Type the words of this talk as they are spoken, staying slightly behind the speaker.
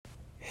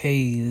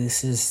Hey,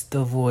 this is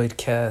the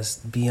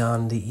Voidcast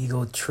Beyond the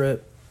Ego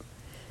Trip.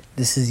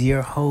 This is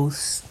your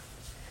host,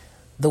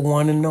 the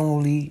one and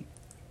only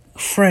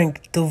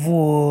Frank the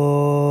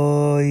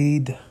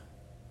Void.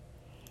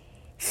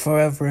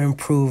 Forever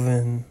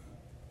improving.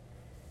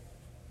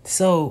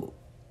 So,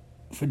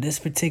 for this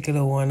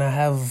particular one, I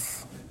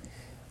have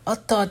a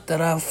thought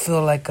that I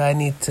feel like I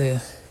need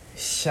to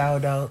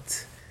shout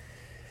out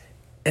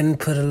and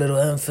put a little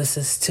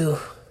emphasis to.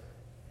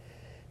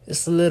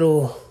 Just a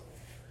little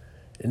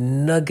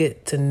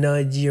nugget to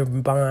nudge your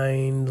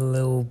mind a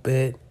little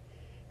bit,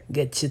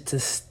 get you to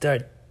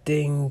start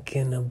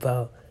thinking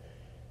about,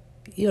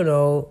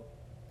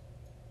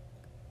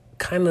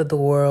 kind of the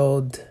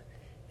world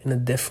in a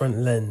different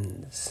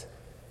lens.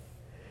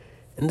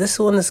 And this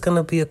one is going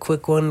to be a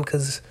quick one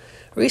because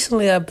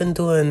recently I've been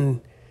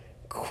doing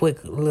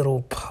quick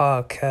little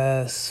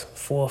podcasts,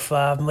 4 or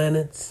 5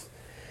 minutes,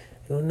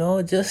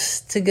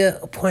 just to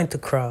get a point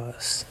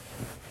across.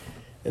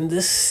 And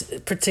this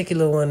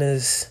particular one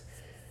is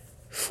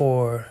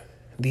for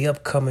the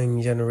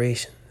upcoming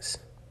generations,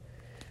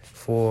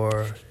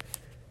 for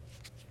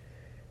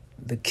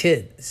the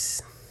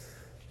kids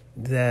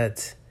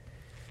that,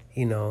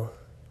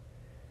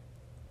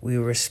 we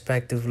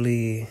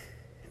respectively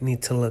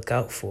need to look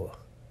out for.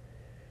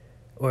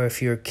 Or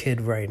if you're a kid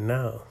right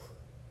now,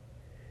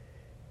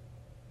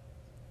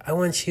 I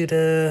want you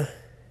to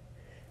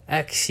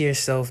ask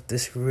yourself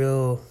this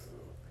real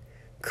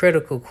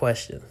critical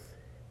question.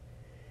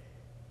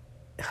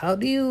 How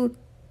do you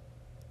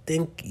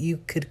think you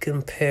could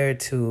compare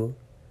to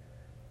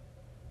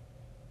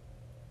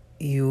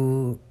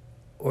you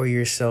or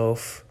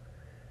yourself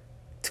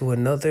to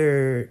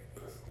another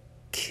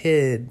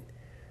kid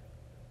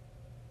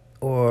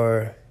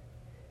or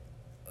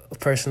a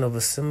person of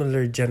a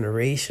similar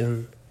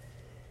generation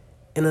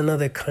in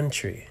another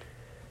country?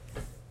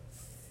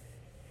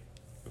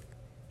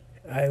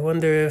 I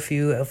wonder if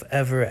you have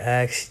ever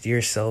asked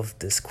yourself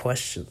this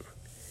question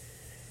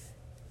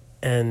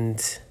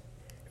and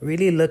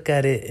really look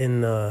at it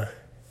in a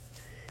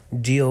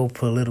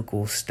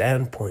geopolitical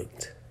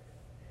standpoint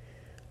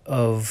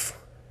of,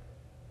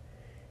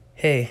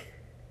 hey,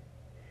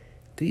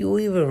 do you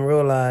even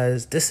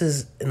realize, this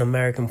is an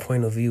American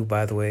point of view,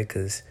 by the way,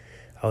 because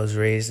I was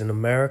raised in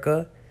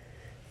America.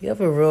 You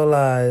ever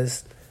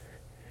realize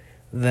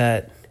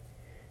that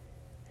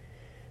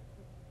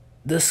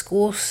the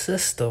school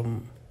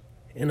system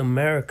in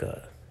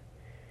America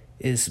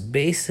is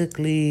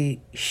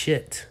basically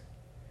shit?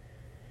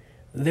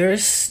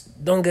 There's,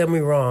 don't get me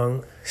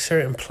wrong,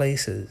 certain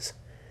places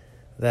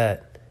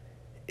that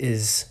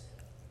is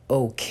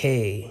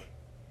okay,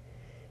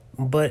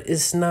 but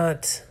it's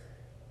not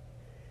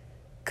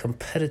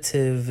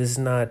competitive, it's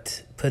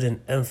not put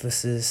an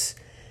emphasis,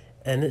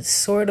 and it's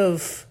sort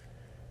of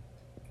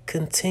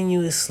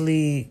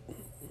continuously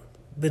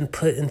been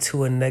put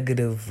into a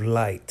negative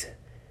light,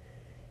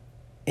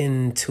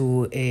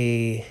 into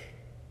a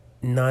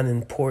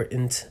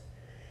non-important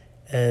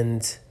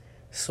and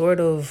sort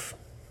of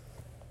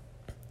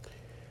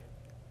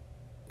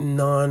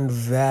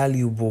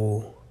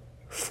non-valuable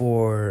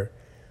for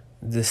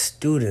the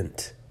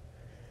student.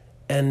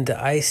 And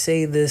I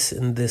say this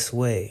in this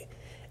way,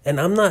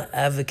 and I'm not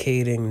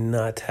advocating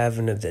not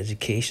having an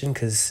education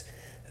because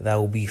that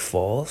will be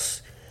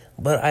false,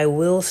 but I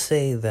will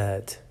say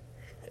that,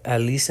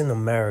 at least in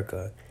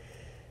America,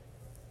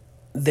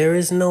 there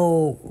is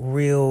no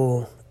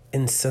real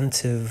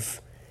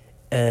incentive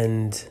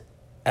and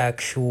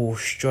actual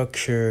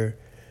structure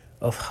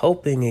of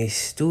helping a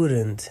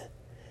student,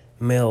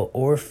 male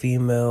or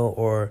female,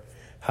 or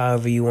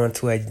however you want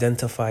to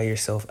identify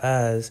yourself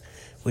as,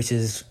 which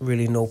is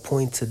really no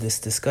point to this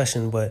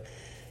discussion. But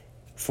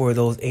for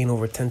those anal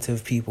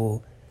retentive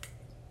people,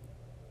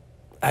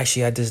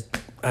 actually,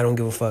 I don't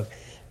give a fuck.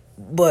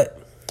 But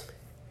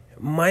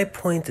my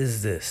point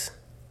is this: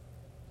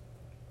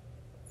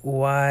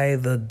 why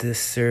the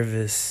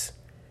disservice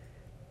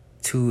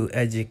to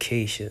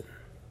education?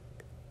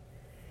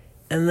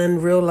 And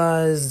then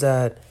realize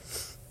that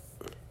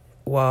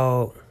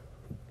while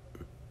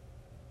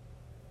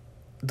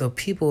the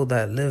people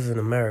that live in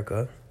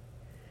America,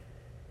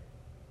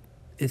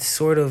 it's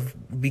sort of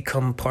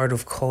become part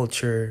of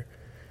culture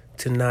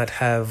to not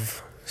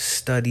have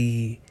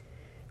study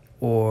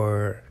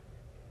or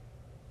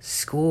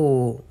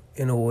school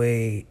in a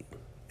way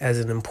as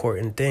an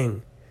important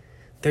thing.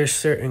 There's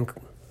certain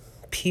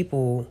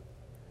people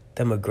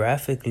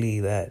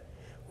demographically that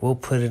will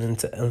put it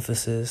into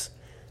emphasis,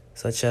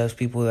 such as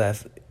people that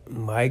have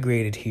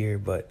migrated here,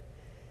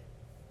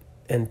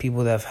 and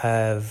people that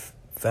have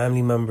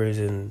family members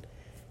in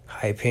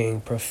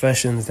high-paying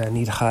professions that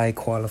need high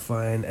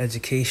qualifying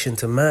education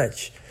to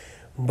match.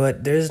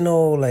 But there's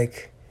no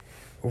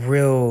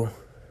real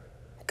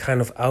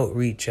kind of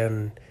outreach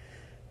and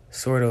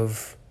sort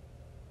of,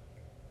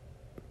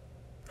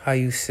 how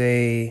you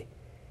say,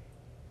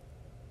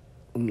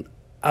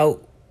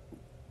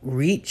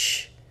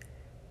 outreach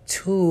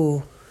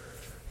to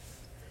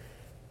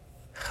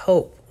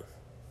help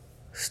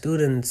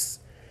students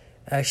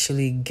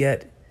actually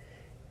get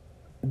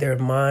their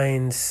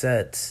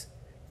mindsets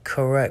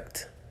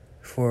correct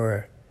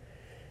for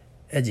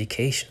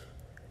education,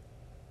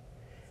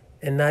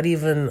 and not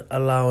even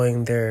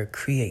allowing their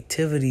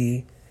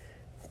creativity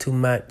to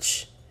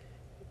match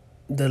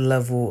the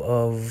level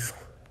of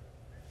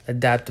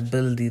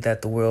adaptability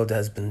that the world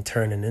has been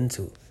turning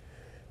into.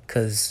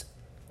 Because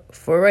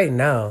for right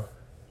now,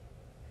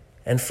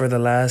 and for the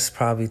last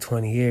probably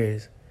 20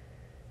 years,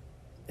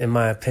 in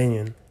my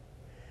opinion,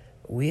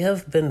 we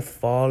have been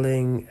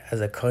falling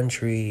as a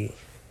country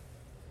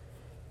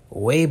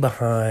way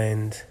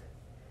behind,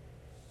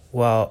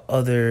 while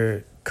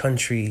other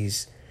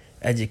countries'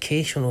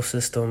 educational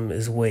system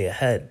is way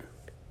ahead.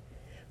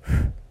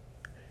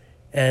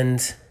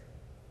 And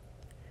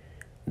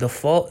the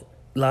fault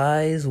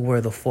lies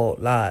where the fault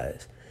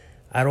lies.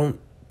 I don't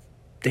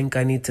think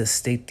I need to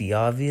state the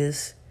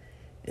obvious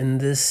in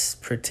this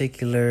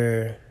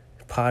particular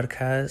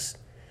podcast,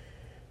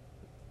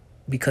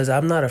 because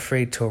I'm not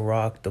afraid to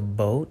rock the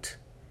boat.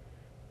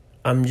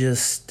 I'm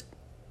just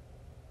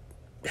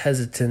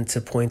hesitant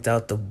to point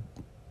out the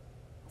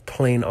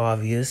plain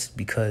obvious,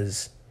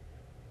 because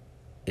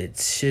it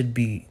should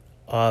be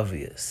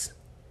obvious.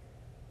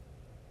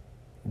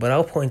 But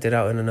I'll point it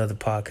out in another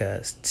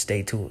podcast.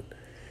 Stay tuned.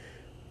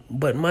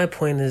 But my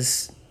point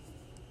is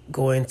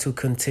going to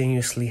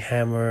continuously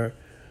hammer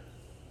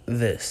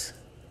this.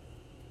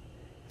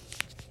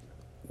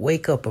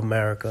 Wake up,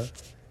 America.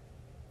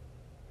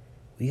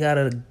 We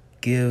gotta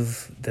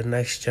give the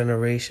next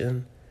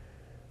generation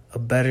a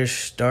better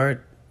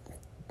start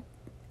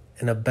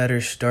and a better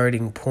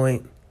starting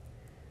point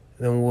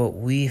than what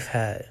we've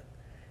had.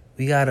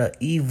 We gotta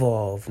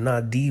evolve,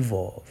 not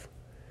devolve.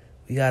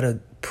 We gotta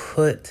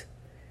put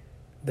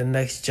the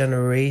next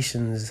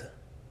generations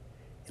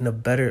in a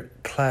better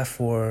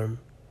platform,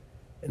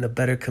 in a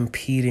better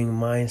competing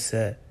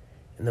mindset,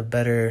 in a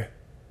better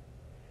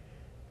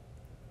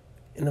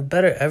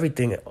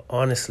everything,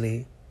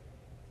 honestly,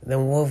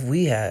 than what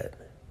we had.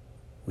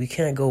 We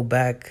can't go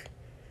back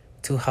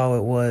to how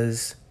it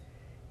was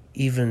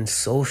even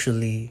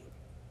socially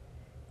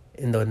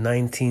in the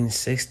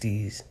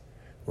 1960s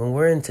when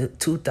we're into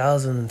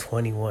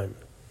 2021.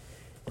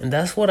 And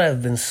that's what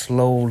I've been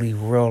slowly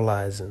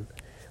realizing.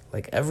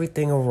 Like,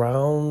 everything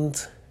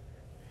around,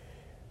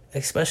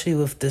 especially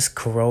with this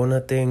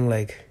corona thing,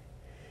 like,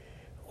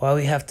 why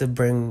we have to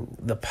bring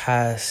the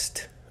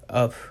past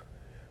up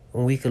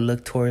when we could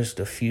look towards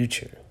the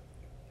future.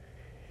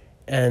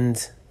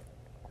 And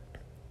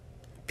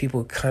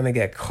people kind of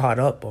get caught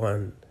up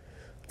on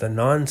the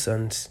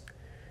nonsense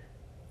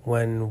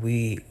when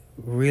we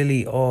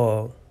really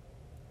all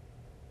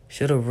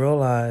should have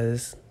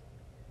realized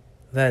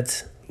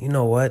that, you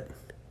know what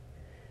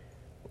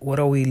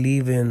are we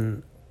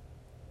leaving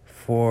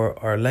for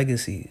our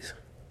legacies?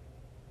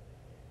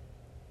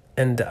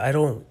 And I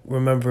don't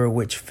remember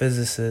which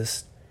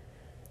physicist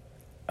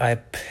I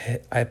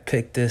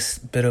picked this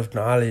bit of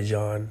knowledge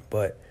on,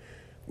 but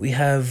we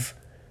have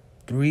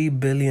 3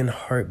 billion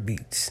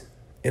heartbeats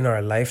in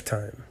our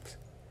lifetimes,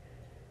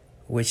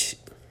 which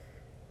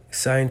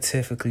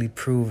scientifically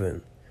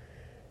proven.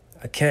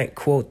 I can't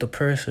quote the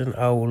person.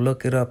 I will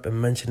look it up and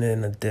mention it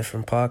in a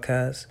different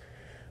podcast.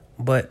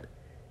 But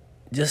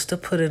just to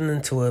put it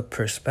into a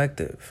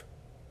perspective,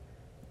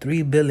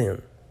 3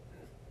 billion.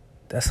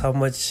 That's how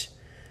much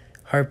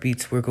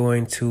heartbeats we're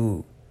going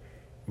to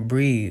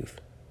breathe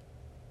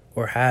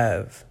or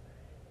have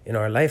in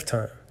our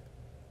lifetime.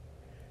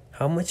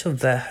 How much of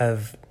that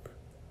have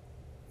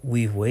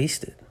we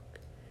wasted?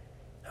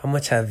 How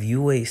much have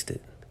you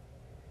wasted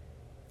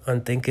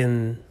on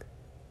thinking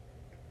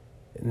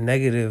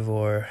negative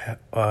or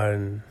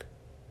on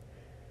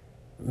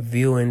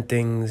viewing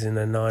things in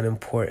a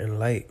non-important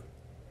light?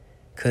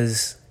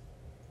 Because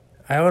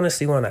I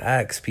honestly want to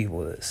ask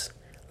people this.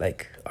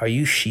 Like, are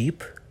you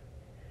sheep?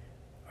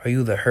 Are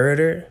you the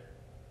herder?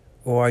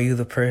 Or are you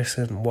the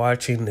person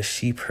watching the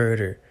sheep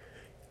herder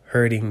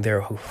herding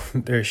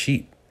their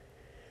sheep?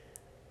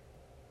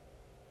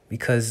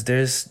 Because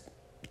there's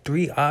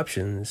 3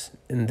 options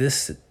in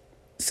this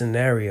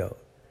scenario,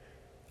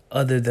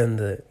 other than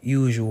the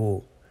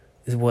usual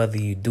is whether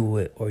you do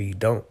it or you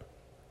don't.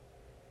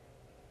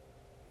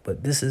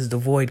 But this is the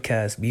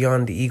Voidcast,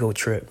 Beyond the Ego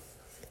Trip,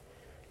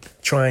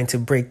 trying to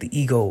break the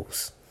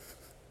egos.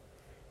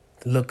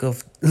 Look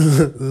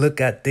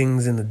at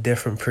things in a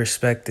different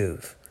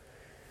perspective.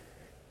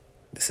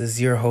 This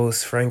is your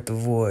host, Frank the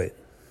Void.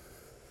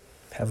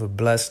 Have a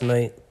blessed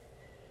night.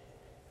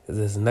 This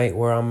is night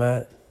where I'm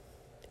at.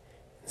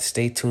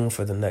 Stay tuned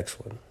for the next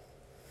one.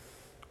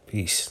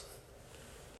 Peace.